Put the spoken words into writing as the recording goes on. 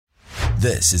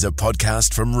This is a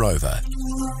podcast from Rover.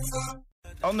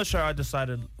 On the show, I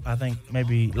decided, I think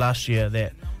maybe last year,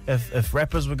 that if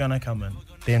rappers were going to come in,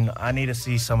 then I need to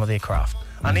see some of their craft.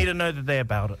 I need to know that they're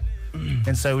about it.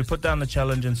 And so we put down the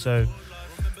challenge, and so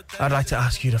I'd like to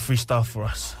ask you to freestyle for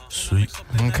us. Sweet.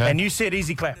 Okay. And you said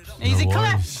easy claps. Easy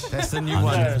claps. That's the new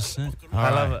one. 100%. I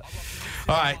love it.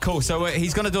 All right, cool. So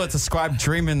he's going to do it to Scribe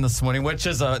Dreamin' this morning, which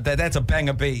is that's a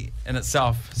banger beat in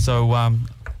itself. So, Ladies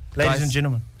guys, and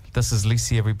gentlemen. this is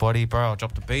Lisi, everybody. Bro, I'll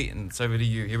drop the beat and it's over to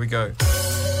you. Here we go.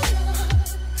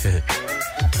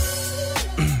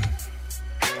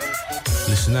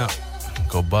 Listen out.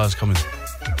 Got bars coming.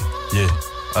 Yeah.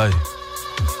 Aye.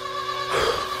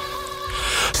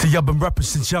 See, I've been rapping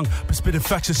since young, been spitting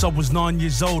facts since I was 9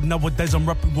 years old. Nowadays I'm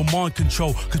rapping with mind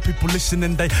control, cause people listen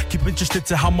and they keep interested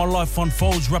to how my life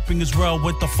unfolds. Rapping is where I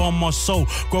went to find my soul.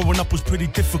 Growing up was pretty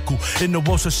difficult, in the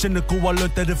world so cynical. I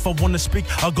learned that if I wanna speak,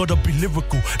 I gotta be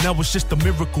lyrical. Now it's just a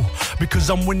miracle,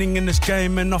 because I'm winning in this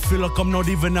game and I feel like I'm not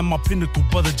even at my pinnacle.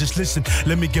 Brother, just listen,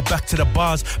 let me get back to the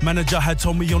bars. Manager had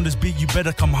told me on this beat, you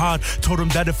better come hard. Told him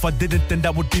that if I didn't, then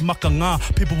that would be makanga.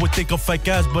 People would think I'm fake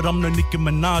ass, but I'm no Nicki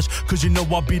Minaj, cause you know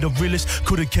I be the realest,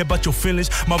 couldn't care about your feelings.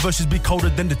 My verses be colder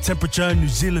than the temperature in New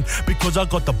Zealand, because I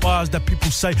got the bars that people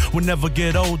say will never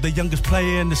get old. The youngest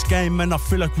player in this game, and I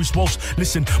feel like Chris Walsh.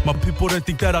 Listen, my people don't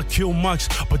think that I kill mics,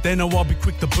 but they know I'll be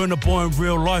quick to burn a boy in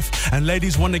real life. And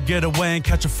ladies wanna get away and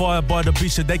catch a fire by the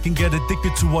beach so they can get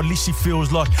addicted to what Lisi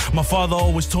feels like. My father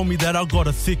always told me that I got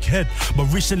a thick head, but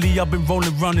recently I've been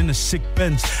rolling around in a sick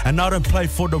Benz. And I don't play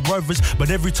for the Rovers, but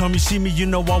every time you see me, you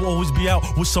know I'll always be out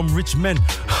with some rich men.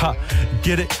 Ha,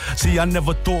 get it? See, I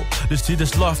never thought to see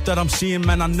this life that I'm seeing,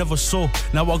 man, I never saw.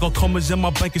 Now I got commas in my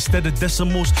bank instead of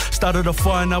decimals. Started a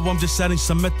fire, now I'm just adding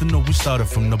some ethanol. We started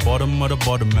from the bottom of the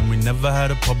bottom, and we never had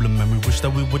a problem, and we wish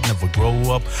that we would never grow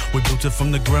up. We built it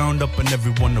from the ground up, and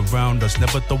everyone around us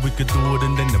never thought we could do it,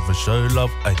 and they never show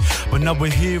love, ay. But now we're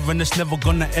here, and it's never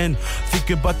gonna end.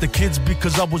 Thinking about the kids,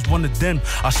 because I was one of them.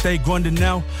 I stay grinding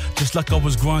now, just like I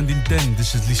was grinding then.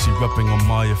 This is Lisi rapping on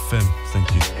my FM.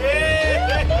 Thank you.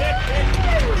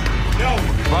 Yo,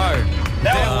 Bro,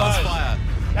 that was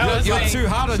fire. You're like- too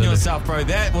hard on yourself, bro.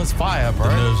 That was fire, bro.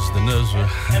 The nerves were...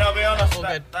 And I'll be honest,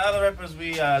 the other rappers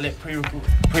we let pre-record.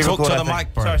 Talk to I the think.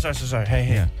 mic, bro. Sorry. Hey.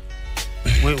 Yeah.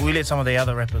 We let some of the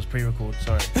other rappers pre-record.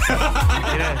 Sorry.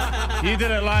 You did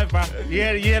it live, bro. You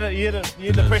had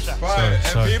the pressure. Bro, Sorry.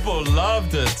 and people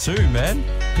loved it too, man.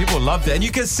 People loved it. And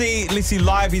you can see Lisi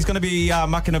live. He's going to be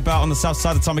mucking about on the south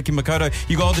side of Tamaki Makaurau.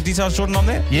 You got all the details, Jordan, on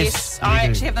there? Yes, I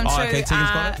actually have them too. okay,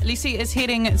 Tegan's got it. Lisi is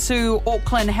heading to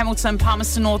Auckland, Hamilton,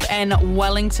 Palmerston North and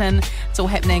Wellington. It's all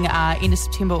happening end of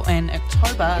September and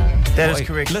October. That is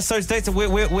correct. List those dates. Where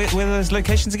are those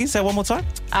locations again? Say it one more time.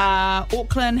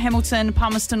 Auckland, Hamilton,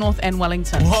 Palmerston North and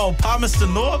Wellington. Whoa,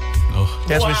 Palmerston North?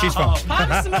 That's where she's from.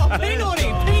 Palmerston North, be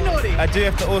naughty. I do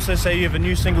have to also say you have a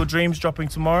new single, Dreams, dropping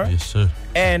tomorrow. Yes, sir.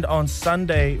 And on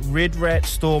Sunday, Red Rat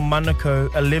Store,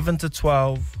 Manukau, 11 to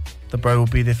 12. The bro will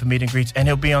be there for meet and greets, and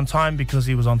he'll be on time because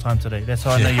he was on time today. That's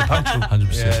how I know you're punctual.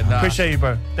 100%. Yeah, nah. Appreciate you,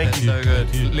 bro. Thank That's you. so good.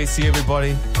 Thank you. Let's see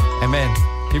everybody. And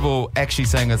man, people actually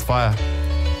saying it's fire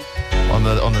on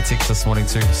the text this morning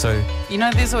too. So You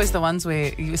know, there's always the ones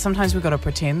where sometimes we've got to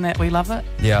pretend that we love it.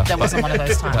 yeah. That wasn't one of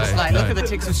those times. No, Like, no. look at the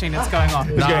text machine, it's going off.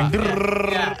 Nah.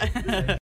 Yeah.